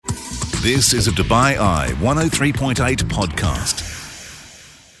This is a Dubai Eye 103.8 podcast.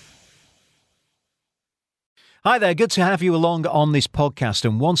 Hi there, good to have you along on this podcast.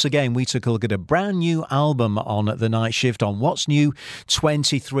 And once again, we took a look at a brand new album on The Night Shift on What's New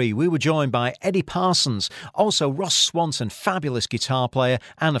 23. We were joined by Eddie Parsons, also Ross Swanson, fabulous guitar player,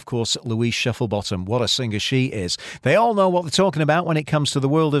 and of course, Louise Shufflebottom. What a singer she is. They all know what they're talking about when it comes to the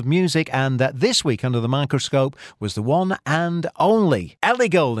world of music, and this week under the microscope was the one and only Ellie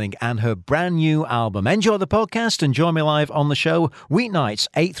Goulding and her brand new album. Enjoy the podcast and join me live on the show weeknights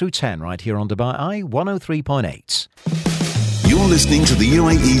 8 through 10 right here on Dubai Eye 103.8. You're listening to the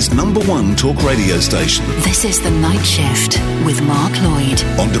UAE's #1 talk radio station. This is The Night Shift with Mark Lloyd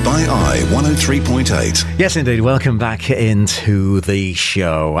On Dubai Eye 103.8. Yes, indeed. Welcome back into the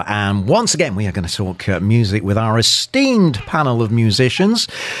show. And once again, we are going to talk music with our esteemed panel of musicians.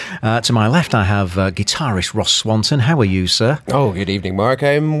 To my left, I have guitarist Ross Swanson. How are you, sir? Oh, good evening, Mark.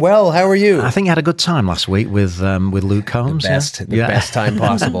 I'm well. How are you? I think you had a good time last week with Luke Combs. The best time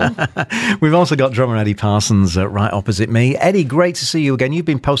possible. We've also got drummer Eddie Parsons right opposite me. Eddie, great to see you again. You've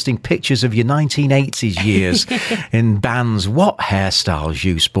been posting pictures of your 1980s years in bands. What hairstyles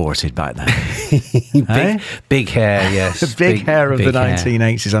you sported back then? Big hair, yes. big hair of the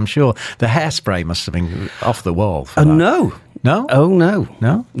 1980s, I'm sure. The hairspray must have been off the wall. No. No? Oh, no.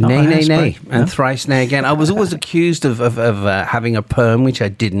 No? Nay. And thrice nay again. I was always accused of having a perm, which I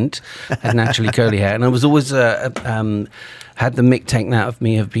didn't. I had naturally curly hair. And I was always... had the mick taken out of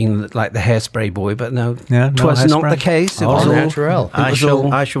me of being like the hairspray boy, but no, it was not the case. It was all natural.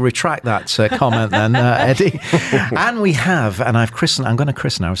 I shall retract that comment then, Eddie. And we have, and I'm going to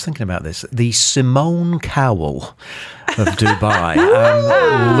christen, I was thinking about this, the Simone Cowell of Dubai.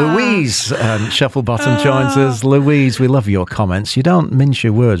 Louise Shufflebottom joins us. Louise, we love your comments. You don't mince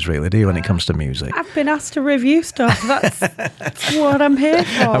your words, really, do you, when it comes to music? I've been asked to review stuff. That's what I'm here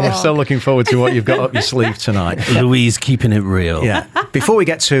for. And we're so looking forward to what you've got up your sleeve tonight. Louise keeping it real. Yeah. Before we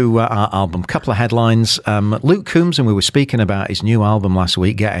get to our album, couple of headlines. Luke Combs, and we were speaking about his new album last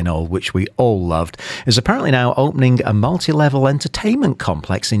week, Getting Old, which we all loved, is apparently now opening a multi-level entertainment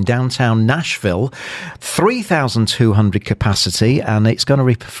complex in downtown Nashville, 3,200 capacity, and it's going to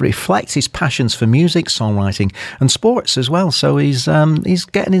reflect his passions for music, songwriting, and sports as well. So he's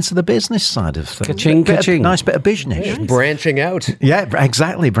getting into the business side of things. Ka-ching. Nice bit of business. Just branching out. Yeah,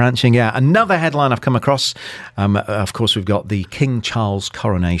 exactly, branching out. Another headline I've come across, of course, we've got the King Charles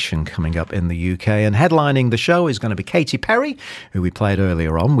coronation coming up in the UK, and headlining the show is going to be Katy Perry, who we played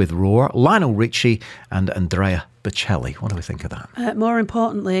earlier on with Roar, Lionel Richie, and Andrea Bocelli. What do we think of that? More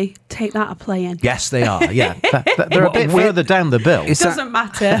importantly, Take That a Playing. Yes, they are, yeah. They're a bit further down the bill. It doesn't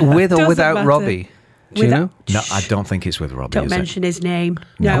matter. With or without Robbie? Do you know? No, I don't think it's with Robbie. Don't mention his name.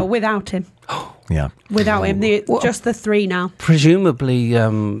 No, without him. Yeah. Without him. Just the three now. Presumably,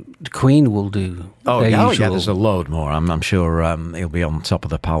 Queen will do. Yeah, there's a load more. I'm sure he'll be on top of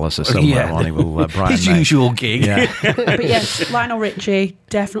the palace or somewhere when he will his usual gig. Yeah. But yes, Lionel Richie,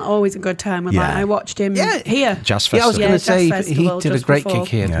 definitely always a good time with that. I watched him here. Jazz Festival. Yeah, I was going to say, he did a great gig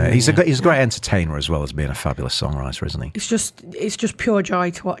here. Yeah, he's a great entertainer as well as being a fabulous songwriter, isn't he? It's just pure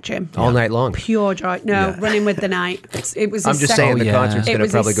joy to watch him. All night long. Pure joy. No, Running with the Night. It was I'm just saying the concert's going to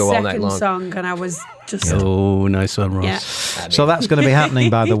probably go all night long. Song, and I was just... Oh, nice one, Ross. Yeah. So that's going to be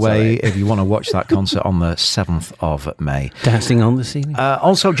happening, by the way, if you want to watch that concert on the 7th of May. Dancing on the ceiling.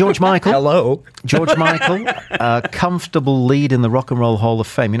 Also, George Michael. Hello. George Michael, a comfortable lead in the Rock and Roll Hall of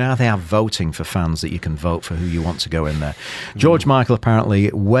Fame. You know how they have voting for fans that you can vote for who you want to go in there. George Michael apparently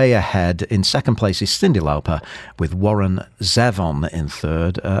way ahead. In second place is Cyndi Lauper with Warren Zevon in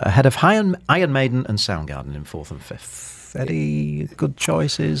third, ahead of Iron Maiden and Soundgarden in fourth and fifth. Eddie, good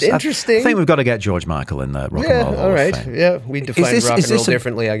choices. Interesting. I think we've got to get George Michael in the Rock and Roll Hall all right. of Fame. Yeah, we define rock and roll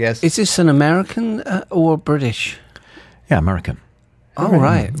differently, I guess. Is this an American or British? Yeah, American. Oh,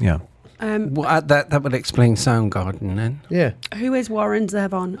 right. Yeah. That would explain Soundgarden then. Yeah. Who is Warren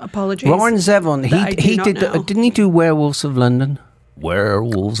Zevon? Apologies. Warren Zevon. He did. Didn't he do Werewolves of London?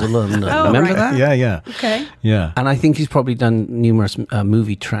 Werewolves of London. Remember that? Yeah. Okay. Yeah. And I think he's probably done numerous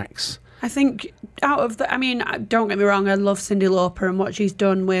movie tracks. I think out of the... I mean, don't get me wrong, I love Cyndi Lauper and what she's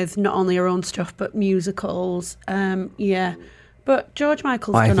done with not only her own stuff, but musicals. But George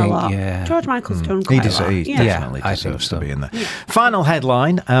Michael's done a lot. Yeah. George Michael's done quite a lot. He definitely deserves to be in there. Yeah. Final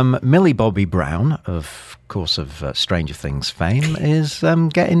headline, Millie Bobby Brown, of course, of Stranger Things fame, is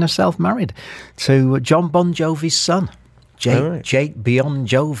getting herself married to John Bon Jovi's son, Jake Bon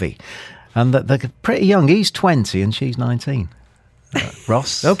Jovi. And they're pretty young. He's 20 and she's 19.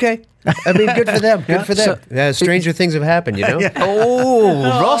 Ross? Okay. I mean, good for them. Good for them. Stranger things have happened, you know?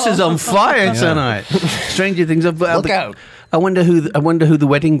 Oh, Ross is on fire tonight. Stranger things have... Look out. I wonder who the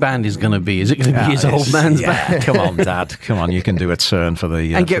wedding band is going to be. Is it going to be his old man's band? Come on, Dad. Come on, you can do a turn for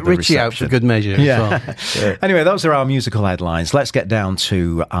the and get Richie out for good measure. Yeah. As well. Anyway, those are our musical headlines. Let's get down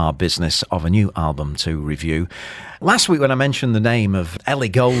to our business of a new album to review. Last week, when I mentioned the name of Ellie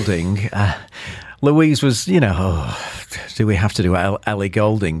Goulding, Louise was, do we have to do Ellie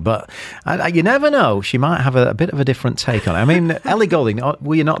Goulding? But you never know. She might have a bit of a different take on it. I mean, Ellie Goulding,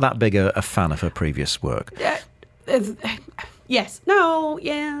 were you not that big a fan of her previous work? Yes. No.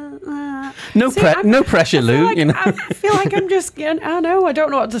 Yeah. No pressure, Lou. I feel like I'm just. I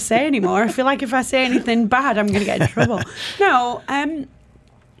don't know what to say anymore. I feel like if I say anything bad, I'm going to get in trouble. No.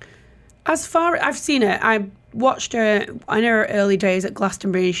 As far I've seen it, I watched her in her early days at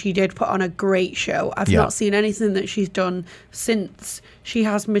Glastonbury, and she did put on a great show. I've not seen anything that she's done since. She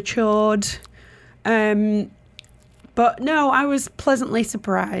has matured. But no, I was pleasantly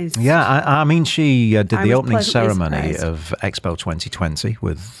surprised. Yeah, I mean, she did the opening ceremony of Expo 2020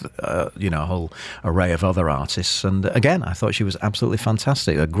 with, a whole array of other artists. And again, I thought she was absolutely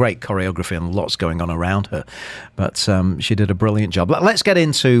fantastic. A great choreography and lots going on around her. But she did a brilliant job. Let's get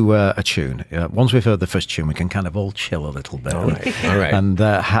into a tune. Once we've heard the first tune, we can kind of all chill a little bit. All right. And,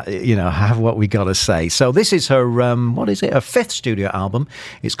 have what we got to say. So this is her, her fifth studio album.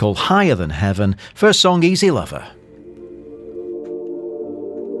 It's called Higher Than Heaven. First song, Easy Lover.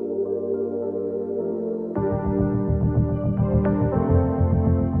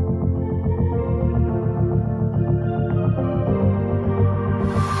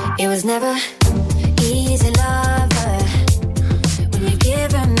 It was never easy, lover, when you've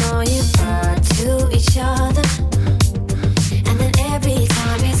given all you've got to each other, and then every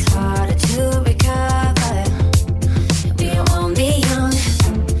time it's harder to recover. We won't be young,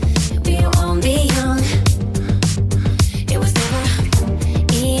 we won't be young. It was never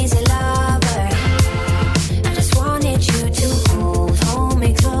easy, lover. I just wanted you to hold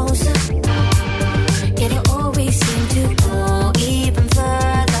me closer, yet it always seemed to go even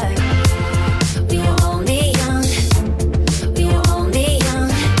further.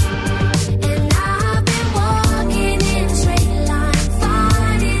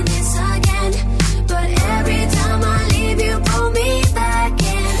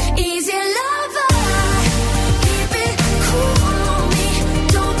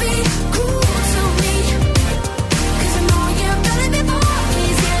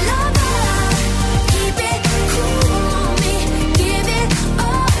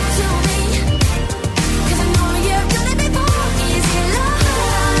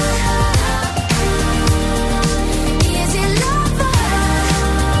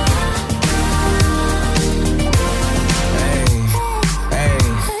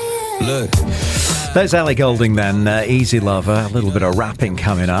 There's Ellie Goulding then, Easy Lover, a little bit of rapping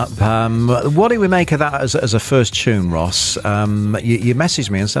coming up. What do we make of that as a first tune, Ross? You messaged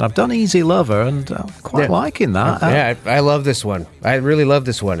me and said, I've done Easy Lover, and I'm quite liking that. I love this one. I really love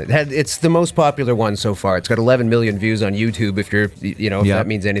this one. It's the most popular one so far. It's got 11 million views on YouTube, if that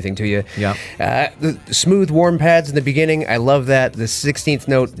means anything to you. Yeah. The smooth, warm pads in the beginning, I love that. The 16th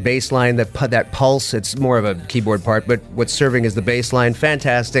note bass line, that pulse, it's more of a keyboard part, but what's serving as the bass line,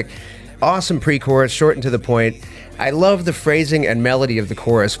 fantastic. Awesome pre-chorus, short and to the point. I love the phrasing and melody of the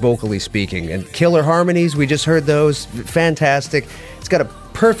chorus, vocally speaking. And killer harmonies, we just heard those. Fantastic. It's got a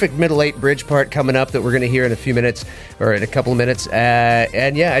perfect middle eight bridge part coming up that we're going to hear in a few minutes, or in a couple of minutes.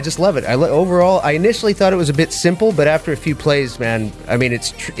 And yeah, I just love it. Overall, I initially thought it was a bit simple, but after a few plays, man, I mean,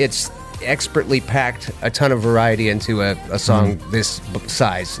 it's expertly packed a ton of variety into a song this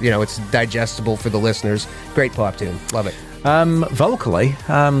size. It's digestible for the listeners. Great pop tune. Love it. Vocally,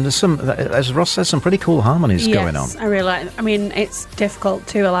 there's some, as Ross says, some pretty cool harmonies going on. Yes, I really like. I mean, it's difficult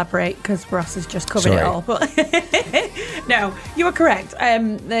to elaborate because Ross has just covered it all. But no, you were correct.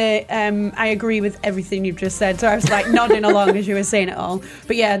 I agree with everything you've just said. So I was like nodding along as you were saying it all.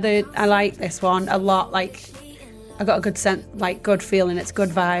 But yeah, I like this one a lot. Like, I got a good sense, like good feeling. It's good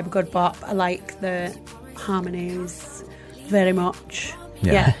vibe, good bop. I like the harmonies very much.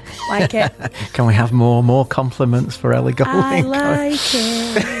 Yeah, like it. Can we have more compliments for Ellie Goulding? I like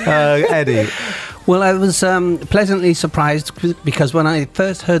it. Eddie. Well, I was pleasantly surprised because when I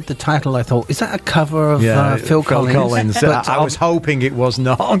first heard the title, I thought, is that a cover of Phil Collins? But I was hoping it was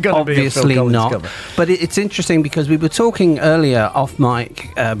not going to be a Phil Collins not. cover. But it's interesting because we were talking earlier off mic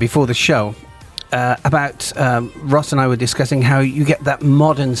before the show about Ross and I were discussing how you get that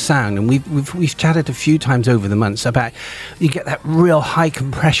modern sound, and we've chatted a few times over the months about you get that real high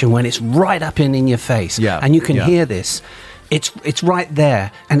compression when it's right up in your face, and you can hear this. It's right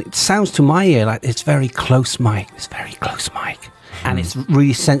there, and it sounds to my ear like it's very close mic. It's very close mic. and it's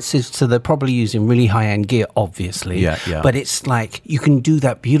really sensitive to probably using really high-end gear, obviously. Yeah. But it's like you can do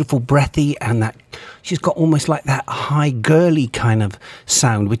that beautiful breathy and that she's got almost like that high girly kind of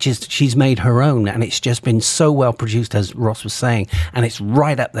sound, which is she's made her own, and it's just been so well produced, as Ross was saying, and it's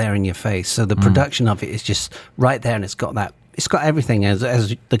right up there in your face. So the production of it is just right there, and it's got everything, as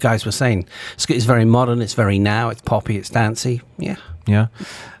the guys were saying. It's very modern, it's very now, it's poppy, it's dancey.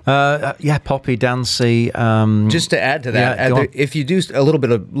 Poppy, dancey. Just to add to that, if you do a little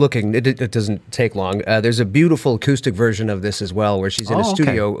bit of looking, it doesn't take long. There's a beautiful acoustic version of this as well, where she's in a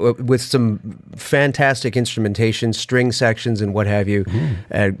studio with some fantastic instrumentation, string sections, and what have you.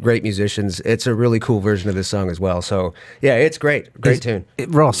 Great musicians. It's a really cool version of this song as well. So yeah, it's great tune.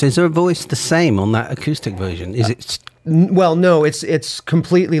 Ross, is her voice the same on that acoustic version? Is it? Well, no, it's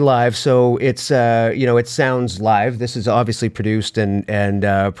completely live, so it's it sounds live. This is obviously produced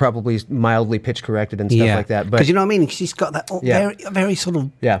and probably mildly pitch corrected and stuff like that. Because you know what I mean? She's got that very sort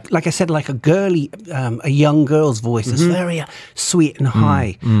of like I said, like a girly, a young girl's voice. It's very sweet and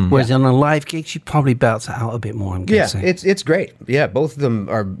high. Whereas on a live gig, she probably belts it out a bit more. I'm guessing. Yeah, it's great. Yeah, both of them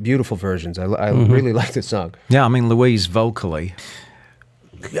are beautiful versions. I really like this song. Yeah, I mean Louise vocally.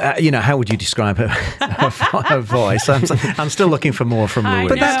 How would you describe her voice? I'm still looking for more from Louise.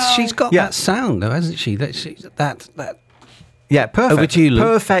 But she's got that sound, though, hasn't she? That. Yeah, perfect. Over to you, Lou.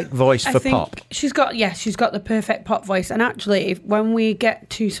 Perfect voice for pop. She's got the perfect pop voice. And actually, when we get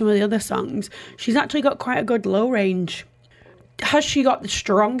to some of the other songs, she's actually got quite a good low range. Has she got the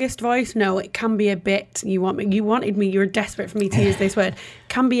strongest voice? No, it can be a bit. You were desperate for me to use this word.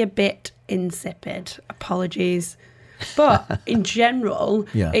 Can be a bit insipid. Apologies. But in general,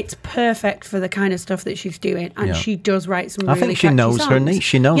 it's perfect for the kind of stuff that she's doing, and she does write some really catchy songs. I think she knows her niche.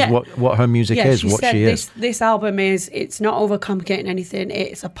 She knows what her music is, what she is. This album it's not overcomplicating anything.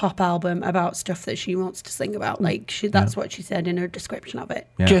 It's a pop album about stuff that she wants to sing about. Like that's what she said in her description of it.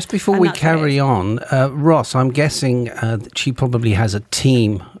 Yeah. Just before we carry on, Ross, I'm guessing that she probably has a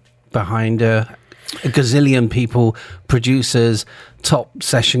team behind her. A gazillion people, producers, top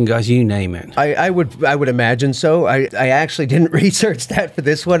session guys, you name it. I would imagine so. I actually didn't research that for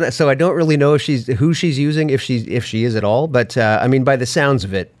this one, so I don't really know who she's using, if she is at all. But I mean, by the sounds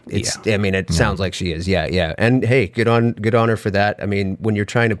of it, it sounds like she is. Yeah. And hey, good on her for that. I mean, when you're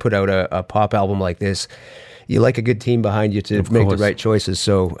trying to put out a pop album like this, you like a good team behind you to make the right choices.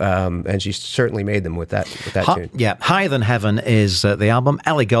 So, and she certainly made them with that tune. Yeah, Higher Than Heaven is the album.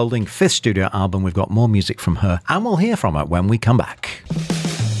 Ellie Goulding, 5th studio album. We've got more music from her, and we'll hear from her when we come back.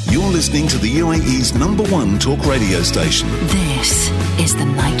 You're listening to the UAE's #1 talk radio station. This is The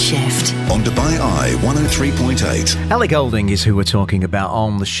Night Shift. On Dubai Eye 103.8. Ellie Goulding is who we're talking about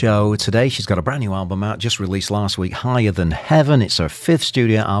on the show today. She's got a brand new album out, just released last week, Higher Than Heaven. It's her 5th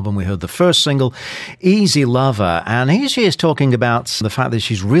studio album. We heard the first single, Easy Lover. And here she is talking about the fact that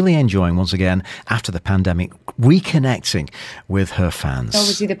she's really enjoying, once again, after the pandemic, reconnecting with her fans.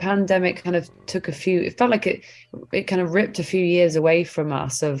 Obviously, the pandemic kind of took it felt like it kind of ripped a few years away from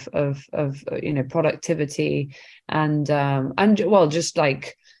us of productivity and well, just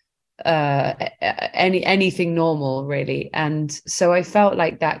like anything normal really. And so I felt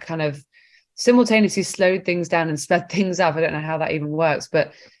like that kind of simultaneously slowed things down and sped things up. I don't know how that even works,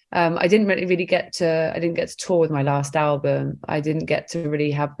 but I didn't really get to tour with my last album. I didn't get to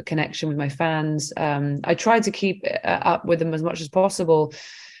really have a connection with my fans. I tried to keep up with them as much as possible,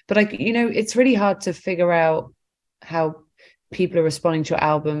 but it's really hard to figure out how people are responding to your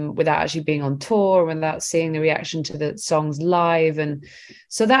album without actually being on tour, without seeing the reaction to the songs live. And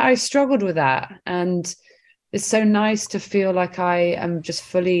so that I struggled with that. And it's so nice to feel like I am just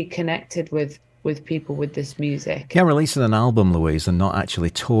fully connected with people with this music. Yeah, releasing an album, Louise, and not actually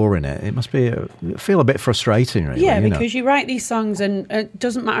touring it, it must feel a bit frustrating, really. Yeah, because you write these songs and it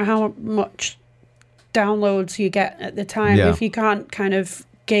doesn't matter how much downloads you get at the time, if you can't kind of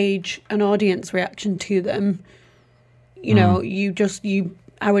gauge an audience reaction to them,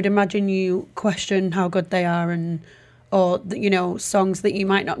 I would imagine you question how good they are, or songs that you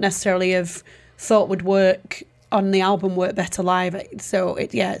might not necessarily have thought would work on the album work better live. So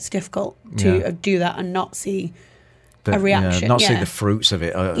it's difficult to do that and not see a reaction. Not see the fruits of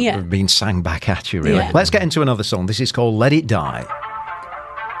it being sang back at you, really. Yeah. Let's get into another song. This is called Let It Die.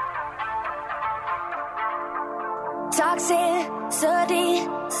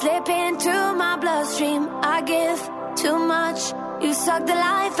 Toxicity slip into my bloodstream. I give too much, you suck the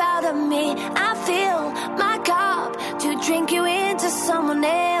life out of me. I fill my cup to drink you into someone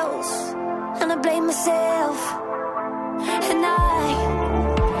else, and I blame myself. And I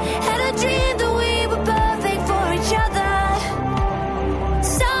had a dream that we were perfect for each other.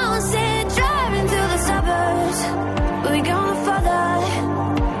 Sunset driving through the suburbs, but we gone further.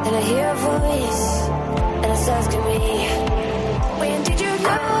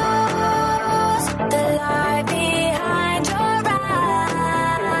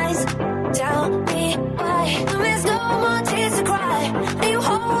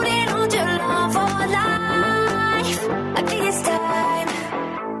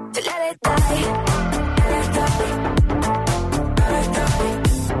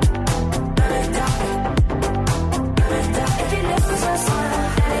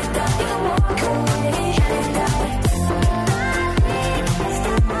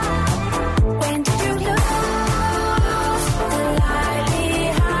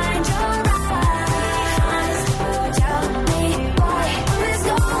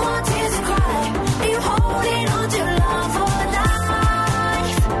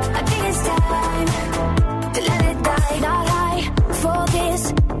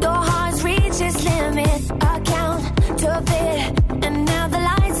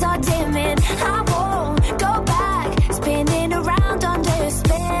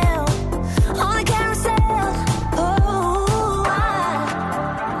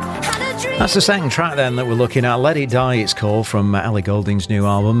 That's the second track then that we're looking at. Let It Die, it's called, from Ellie Goulding's new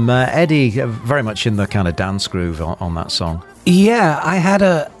album. Eddie, very much in the kind of dance groove on that song. Yeah, I had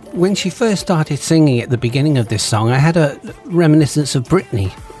when she first started singing at the beginning of this song, I had a reminiscence of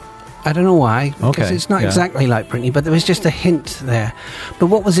Britney. I don't know why, because it's not exactly like Britney, but there was just a hint there. But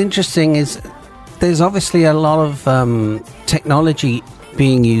what was interesting is there's obviously a lot of technology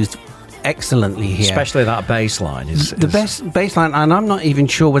being used excellently here. Especially that bass line. The best bass line, and I'm not even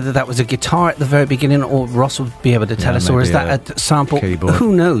sure whether that was a guitar at the very beginning, or Ross would be able to tell us, or is that a sample? Keyboard.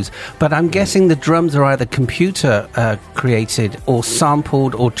 Who knows? But I'm guessing the drums are either computer created or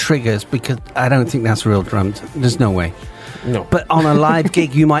sampled or triggers, because I don't think that's real drums. There's no way. No. But on a live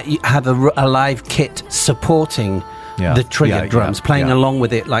gig, you might have a live kit supporting the trigger drums, playing along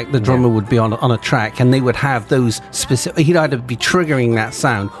with it, like the drummer would be on a track, and they would have those specific. He'd either be triggering that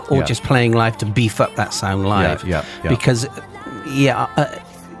sound or just playing live to beef up that sound live. Because,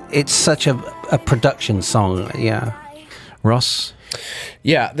 it's such a production song. Yeah, Ross.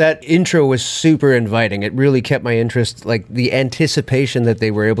 Yeah, that intro was super inviting. It really kept my interest, like the anticipation that they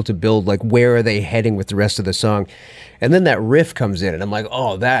were able to build, like where are they heading with the rest of the song. And then that riff comes in, and I'm like,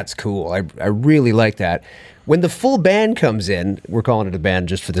 oh, that's cool. I really like that. When the full band comes in, we're calling it a band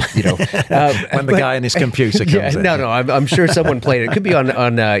just for the, when the guy in his computer comes in. No, I'm sure someone played it. It could be on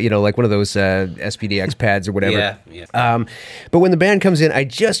like one of those SPDX pads or whatever. Yeah. But when the band comes in, I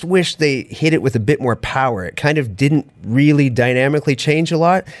just wish they hit it with a bit more power. It kind of didn't really dynamically change a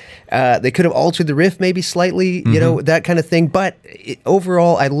lot. They could have altered the riff maybe slightly, that kind of thing. But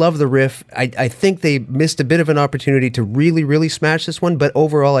overall, I love the riff. I think they missed a bit of an opportunity to really, really smash this one. But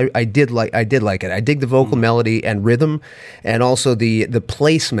overall, I did like it. I dig the vocal melody and rhythm, and also the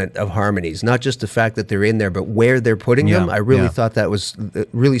placement of harmonies. Not just the fact that they're in there, but where they're putting them. I really thought that was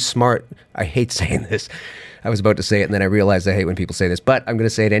really smart. I hate saying this. I was about to say it, and then I realized I hate when people say this, but I'm going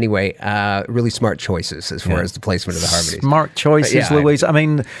to say it anyway. Really smart choices as far as the placement of the harmonies. Smart choices, Louise. I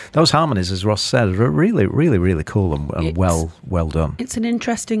mean, those harmonies, as Ross said, are really, really, really cool and well done. It's an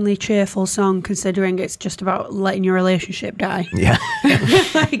interestingly cheerful song, considering it's just about letting your relationship die. Yeah.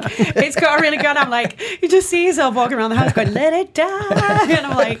 It's got a really good, I'm like, you just see yourself walking around the house going, let it die. And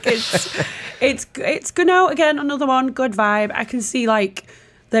I'm like, it's good. No, again, another one, good vibe. I can see, like,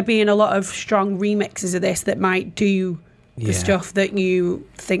 there being a lot of strong remixes of this that might do the stuff that you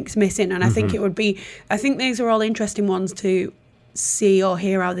think's missing. And I think it would be, I think these are all interesting ones to see or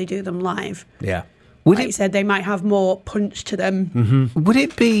hear how they do them live. Yeah. Like you said, they might have more punch to them. Mm-hmm. Would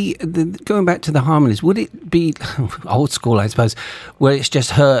it be, going back to the harmonies, would it be old school, I suppose, where it's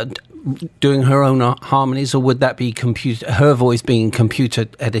just her doing her own harmonies, or would that be her voice being computer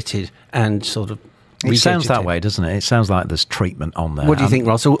edited and sort of... It sounds that way, doesn't it? It sounds like there's treatment on there. What do you think,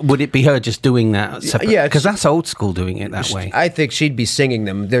 Ross? Would it be her just doing that separate? Yeah, because that's old school doing it that way. I think she'd be singing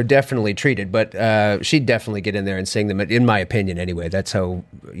them. They're definitely treated, but she'd definitely get in there and sing them, in my opinion, anyway. That's how,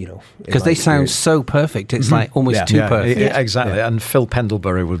 because they sound so perfect. It's like almost too perfect. Yeah, exactly. Yeah. And Phil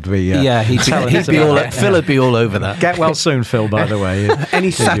Pendlebury would be... Phil would be all over that. Get well soon, Phil, by the way.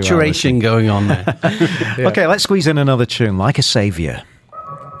 Any saturation going on there. Okay, let's squeeze in another tune, Like a Saviour.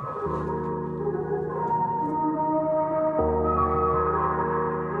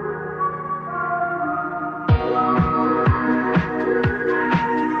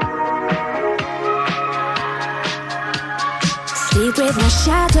 With my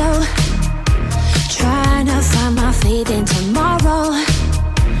shadow, trying to find my faith in tomorrow.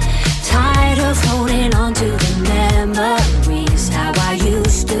 Tired of holding on to the memories, how I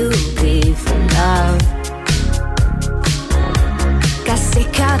used to be for love. Got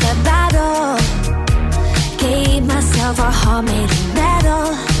sick of the battle, gave myself a heart made of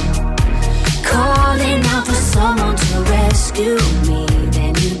metal. Calling out for someone to rescue me,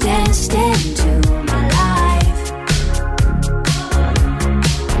 then you danced into my life.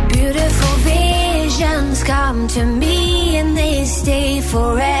 Beautiful visions come to me and they stay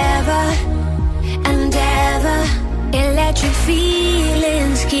forever and ever. Electric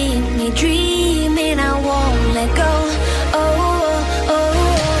feelings keep me dreaming, I won't let go.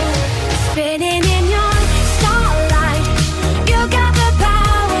 Spinning in your starlight, you got the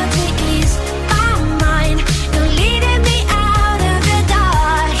power to ease my mind. You're leading me out of the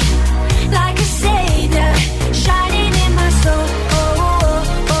dark, like a savior, shining in my soul.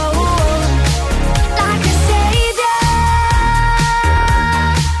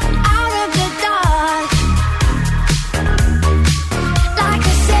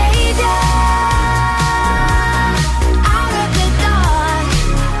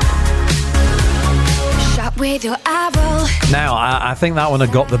 think that one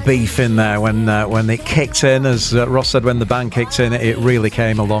had got the beef in there when it kicked in. As Ross said, when the band kicked in, it really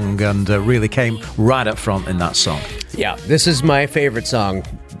came along and really came right up front in that song. Yeah, this is my favorite song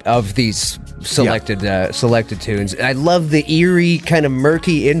of these selected tunes. I love the eerie, kind of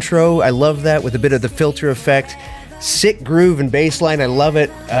murky intro. I love that with a bit of the filter effect. Sick groove and bass line. I love it.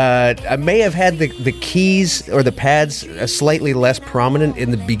 I may have had the keys or the pads slightly less prominent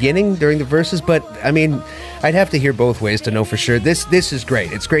in the beginning during the verses, but I mean, I'd have to hear both ways to know for sure. This is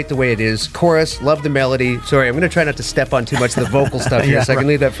great. It's great the way it is. Chorus, love the melody. Sorry, I'm going to try not to step on too much of the vocal stuff here, so I can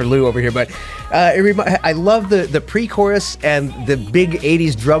leave that for Lou over here. But I love the pre-chorus and the big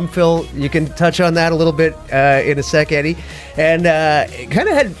 80s drum fill. You can touch on that a little bit in a sec, Eddie. And it kind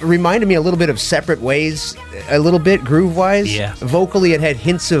of had reminded me a little bit of Separate Ways, a little bit groove-wise. Yeah. Vocally, it had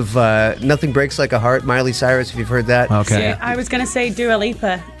hints of Nothing Breaks Like a Heart, Miley Cyrus, if you've heard that. Okay. Yeah, I was going to say Dua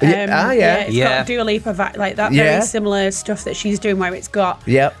Lipa. It's got Dua Lipa like that. Yeah. Very similar stuff that she's doing, where it's got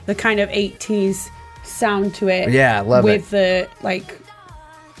the kind of 80s sound to it. Yeah, love with it. the like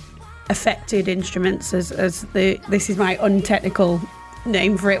affected instruments as this is my untechnical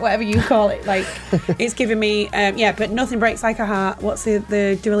name for it, whatever you call it. Like it's giving me but Nothing Breaks Like a Heart. What's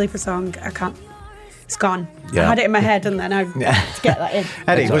the Dua Lipa song? I can't. It's gone. Yeah. I had it in my head and then I had to get that in.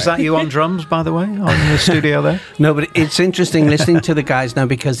 Eddie, was that you on drums, by the way, on the studio there? No, but it's interesting listening to the guys now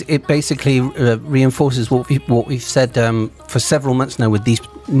because it basically reinforces what we've said for several months now with these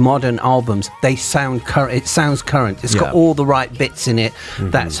modern albums. They sound current. It sounds current. It's got all the right bits in it. Mm-hmm.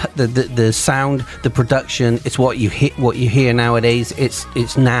 That's the sound, the production. It's what you hear nowadays.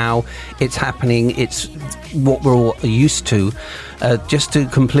 It's now. It's happening. It's what we're all used to. Just to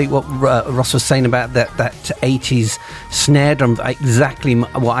complete what Ross was saying about that 80s snare drum, exactly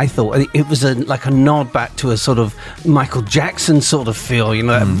what I thought. It was like a nod back to a sort of Michael Jackson sort of feel, you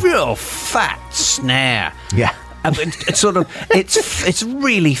know, a real fat snare. Yeah. It's sort of it's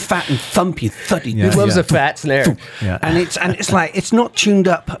really fat and thumpy, thuddy. He loves a fat snare. Yeah. And it's like it's not tuned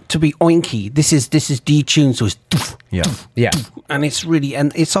up to be oinky. This is detuned, so it's Yeah. and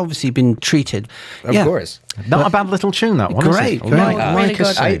it's obviously been treated. Of course. Not a bad little tune, that one. Great, is it? great. Really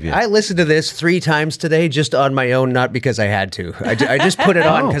good. I listened to this 3 times today just on my own, not because I had to. I just put it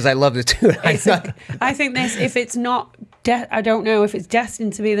on because I love the tune. I think this, if it's not, I don't know if it's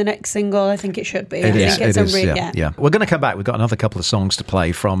destined to be the next single. I think it should be. It is. Yeah. We're going to come back. We've got another couple of songs to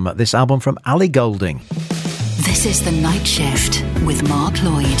play from this album from Ellie Goulding. This is The Night Shift with Mark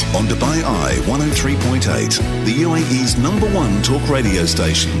Lloyd. On Dubai Eye 103.8, the UAE's #1 talk radio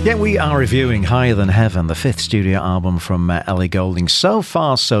station. Yeah, we are reviewing Higher Than Heaven, the 5th studio album from Ellie Goulding. So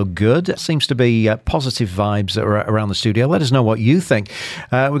far, so good. Seems to be positive vibes around the studio. Let us know what you think.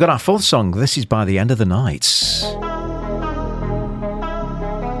 We've got our 4th song. This is By the End of the Night.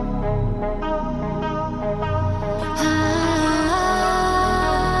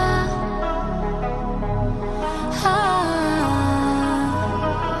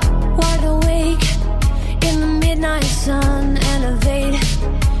 Sun, elevate.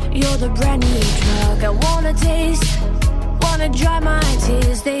 You're the brand new drug I wanna taste. Wanna dry my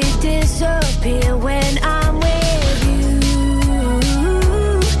tears, they disappear when I'm with you.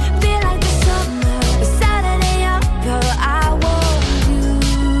 Feel like the summer, a Saturday upper, I want you.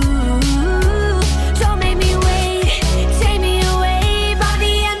 Don't make me wait, take me away. By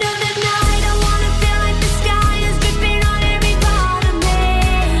the end of the night, I wanna feel like the sky is dripping on every part of me.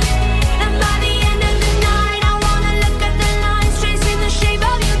 And by the end of the night, I wanna look at the lines tracing the shape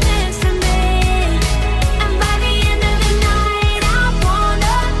of your destiny. And by the end of the night, I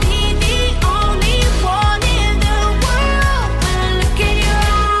wanna be the only one in the world. When I look in your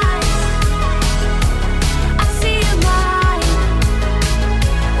eyes, I see your mind.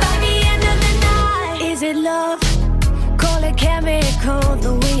 By the end of the night, is it love? Call it chemical,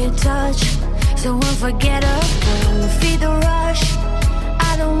 the way you touch, so unforgettable. Feed the rush.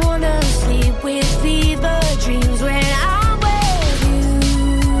 I don't wanna sleep with fever dreams when I'm with you.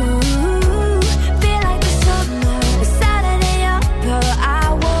 Feel like the summer, a Saturday upper,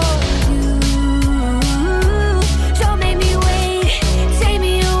 I want you. Don't make me wait, take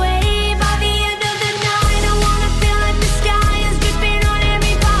me away. By the end of the night, I wanna feel like the sky is dripping on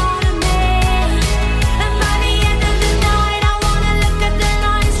every part of me. And by the end of the night, I wanna look at the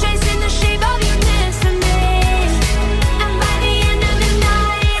lines tracing the shape of your destiny. And by the end of the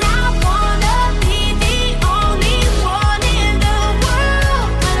night, I wanna be the only one in the world.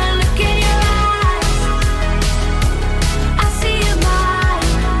 When I look in your eyes, I see your mind.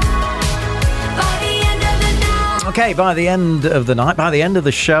 By the end of the night. Okay, by the end of the night, by the end of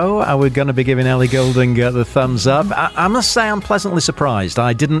the show, we're going to be giving Ellie Goulding the thumbs up. I must say I'm pleasantly surprised.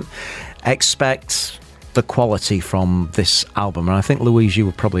 I didn't expect the quality from this album, and I think, Louise, you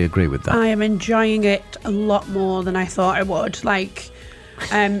would probably agree with that. I am enjoying it a lot more than I thought I would. Like,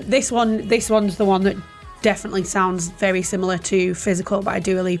 this one's the one that definitely sounds very similar to Physical by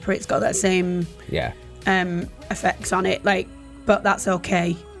Dua Lipa. It's got that same effects on it, like, but that's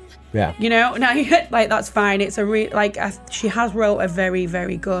okay. Yeah, you know, no, like that's fine. It's a she has wrote a very,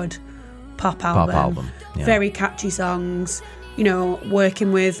 very good pop album. Yeah. Very catchy songs. You know,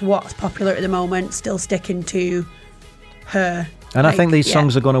 working with what's popular at the moment, still sticking to her. And I think these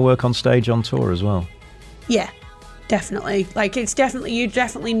songs are going to work on stage, on tour as well. Yeah, definitely. Like, you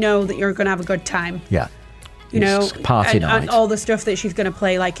definitely know that you're going to have a good time. Yeah. You know, party night. And all the stuff that she's going to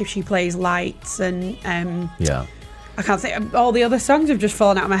play, like if she plays Lights and I can't think of all the other songs have just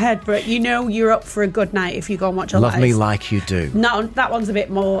fallen out of my head, but you know you're up for a good night if you go and watch a Love Me Like You Do. No, that one's a bit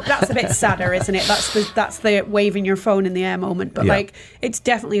more. That's a bit sadder, isn't it? That's the waving your phone in the air moment. But like, it's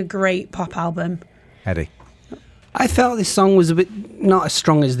definitely a great pop album. Eddie. I felt this song was a bit not as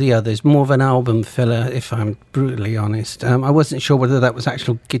strong as the others, more of an album filler, if I'm brutally honest. I wasn't sure whether that was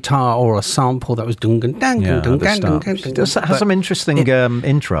actual guitar or a sample that was dungan. She does have some interesting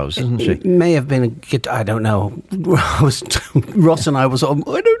intros, doesn't she? It may have been a guitar, I don't know. Ross and I was sort of,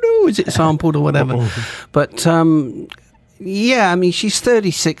 I don't know, is it sampled or whatever? But yeah, I mean, she's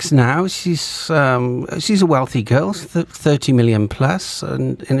 36 now. She's a wealthy girl, 30 million plus,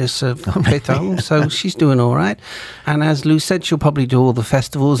 and in his fifth home, so she's doing all right. And as Lou said, she'll probably do all the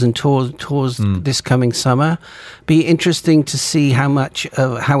festivals and tours this coming summer. Be interesting to see how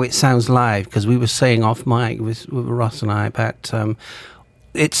it sounds live, because we were saying off mic with Ross and I about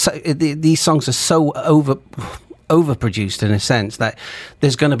these songs are so overproduced in a sense that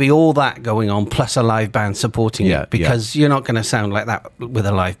there's going to be all that going on plus a live band supporting it, because you're not going to sound like that with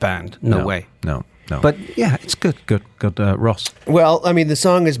a live band. No way. No. But yeah, it's good. Ross. Well, I mean, the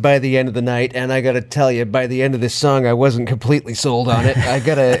song is By the End of the Night, and I got to tell you, by the end of this song, I wasn't completely sold on it. I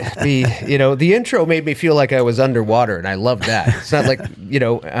got to be, the intro made me feel like I was underwater, and I loved that. It's not like,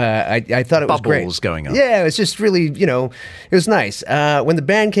 I thought it was great. Bubbles going on. Yeah, it was just really, it was nice. When the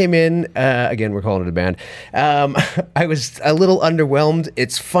band came in, again, we're calling it a band, I was a little underwhelmed.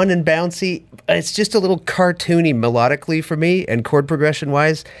 It's fun and bouncy. It's just a little cartoony melodically for me and chord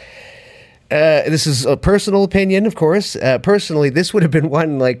progression-wise. This is a personal opinion, of course. Personally, this would have been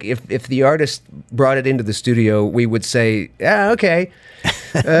one, like, if the artist brought it into the studio, we would say, okay.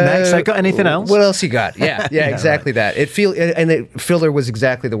 Next, I got anything else? What else you got? Yeah, exactly right. That. Filler was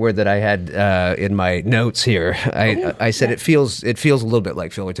exactly the word that I had in my notes here. I said it feels a little bit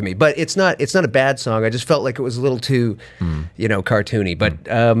like filler to me, but it's not a bad song. I just felt like it was a little too, cartoony. But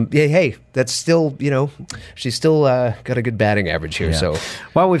hey, that's still, she's still got a good batting average here. Yeah. So,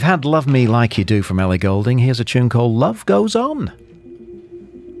 well, we've had Love Me Like You Do from Ellie Goulding. Here's a tune called Love Goes On.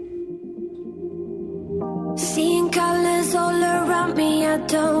 Seeing colors all around me, I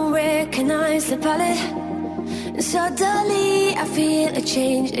don't recognize the palette. Suddenly I feel a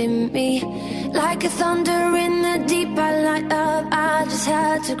change in me, like a thunder in the deep. I light up, I just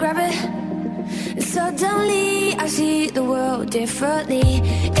had to grab it. Suddenly I see the world differently.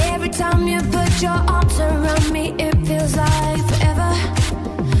 Every time you put your arms around me, it feels like forever.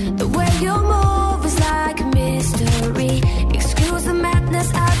 The way you move is like a mystery. Excuse the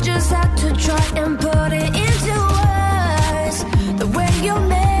madness, I just had to try and put it into words. The way you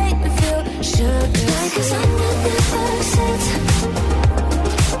make me feel sugar. Like a sun with the first sense.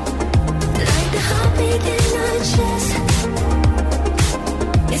 Like the heartbeat in my chest.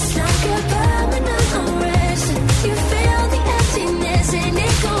 It's like a permanent unrest. You feel the emptiness and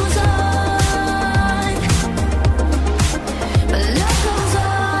it goes on. My love goes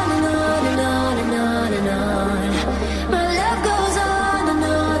on and on and on and on and on. My love goes on and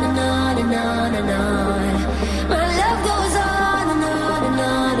on and on and on and on. My love goes on and on and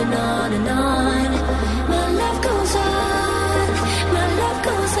on and on and on. My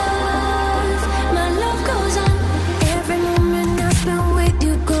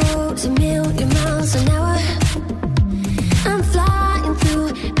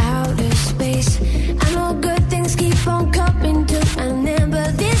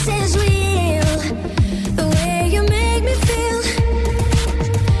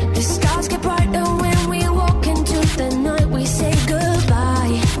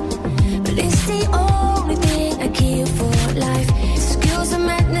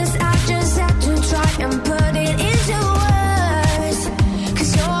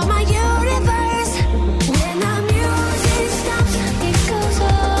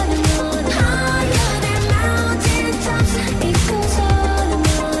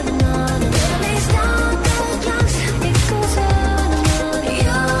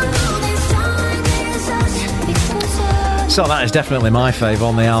So that is definitely my fave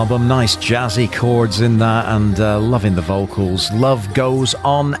on the album. Nice jazzy chords in that, and loving the vocals. Love Goes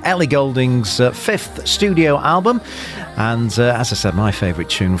On, Ellie Goulding's fifth studio album. And as I said, my favourite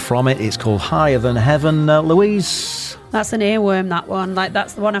tune from it, it's called Higher Than Heaven. Louise? That's an earworm, that one. Like,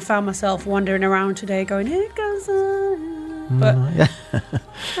 that's the one I found myself wandering around today going, it goes on. But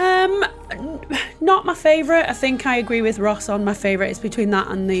not my favourite. I think I agree with Ross on my favourite. It's between that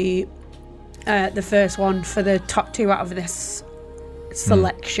and the first one for the top two out of this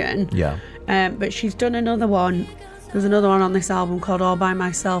selection. Yeah. But she's done another one. There's another one on this album called All By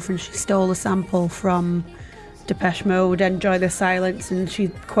Myself, and she stole a sample from Depeche Mode, Enjoy the Silence, and she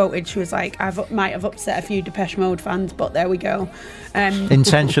quoted, she was like, might have upset a few Depeche Mode fans, but there we go.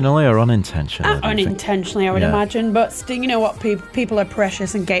 Intentionally or unintentionally? Unintentionally, I would imagine. But you know what, people are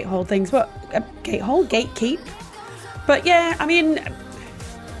precious and gatehold things. But gatekeep. But yeah, I mean,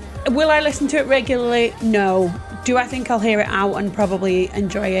 will I listen to it regularly? No. Do I think I'll hear it out and probably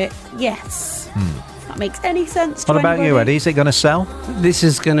enjoy it? Yes. If that makes any sense to What about you, Eddie? Is it going to sell? This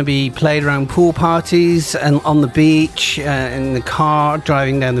is going to be played around pool parties and on the beach, in the car,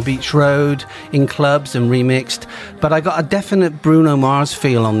 driving down the beach road, in clubs and remixed. But I got a definite Bruno Mars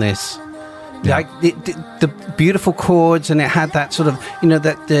feel on this. Yeah. Like the beautiful chords, and it had that sort of, you know,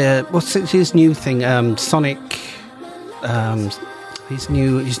 what's his new thing? Sonic. His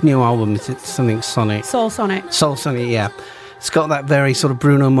new album, is it something Sonic? Soul Sonic, yeah. It's got that very sort of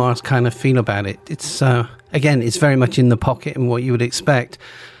Bruno Mars kind of feel about it. It's, again, it's very much in the pocket and what you would expect.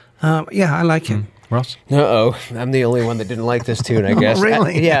 Yeah, I like it. Ross? Uh-oh. I'm the only one that didn't like this tune, I guess.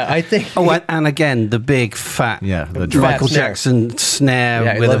 Really? I think... and again, the big fat Michael Jackson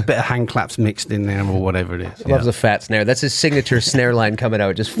snare with a bit of hand claps mixed in there or whatever it is. Loves a fat snare. That's his signature snare line coming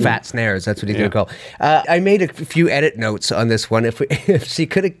out, just fat snares. That's what he's going to call. I made a few edit notes on this one. If she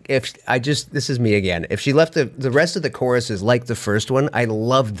could have... this is me again. If she left the rest of the choruses like the first one, I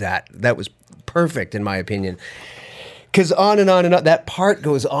loved that. That was perfect, in my opinion. Because on and on and on, that part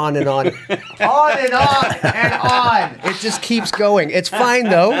goes on and on, on and on and on. It just keeps going. It's fine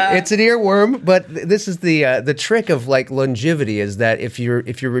though. It's an earworm, but this is the trick of like longevity is that if you're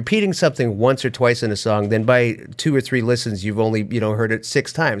repeating something once or twice in a song, then by 2 or 3 listens you've only heard it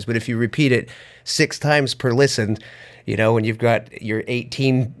 6 times. But if you repeat it 6 times per listen, when you've got your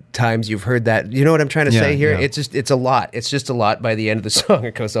 18 times you've heard that, you know what I'm trying to say here? Yeah. It's a lot. It's just a lot by the end of the song.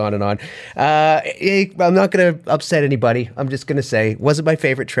 It goes on and on. I'm not going to upset anybody. I'm just going to say it wasn't my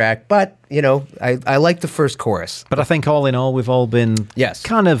favorite track, but I like the first chorus. But I think all in all, we've all been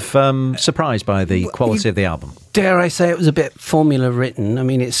kind of surprised by the quality of the album. Dare I say it was a bit formula written? I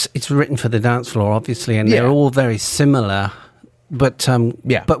mean, it's written for the dance floor, obviously, and they're all very similar. But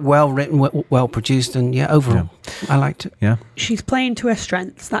well written, well produced, and overall, I liked it. Yeah, she's playing to her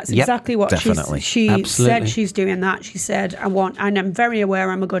strengths. That's exactly what she said. She's doing that. She said, and I'm very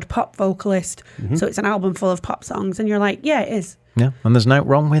aware I'm a good pop vocalist. Mm-hmm. So it's an album full of pop songs, and you're like, yeah, it is. Yeah, and there's no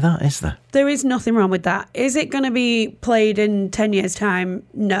wrong with that, is there? There is nothing wrong with that. Is it going to be played in 10 years' time?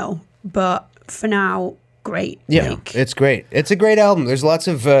 No, but for now. Great. Yeah, it's great. It's a great album. There's lots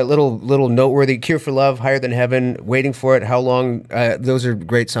of little noteworthy. Cure for Love, Higher Than Heaven, Waiting for It, How Long. Those are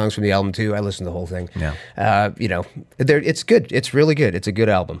great songs from the album too. I listened to the whole thing. Yeah. It's good. It's really good. It's a good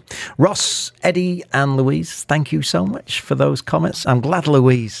album. Ross, Eddie and Louise, thank you so much for those comments. I'm glad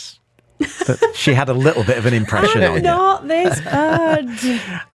Louise, that she had a little bit of an impression on you. Not this bad.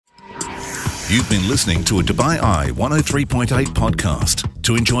 You've been listening to a Dubai Eye 103.8 podcast.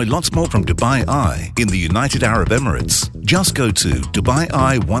 To enjoy lots more from Dubai Eye in the United Arab Emirates, just go to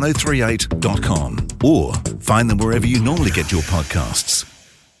DubaiEye1038.com or find them wherever you normally get your podcasts.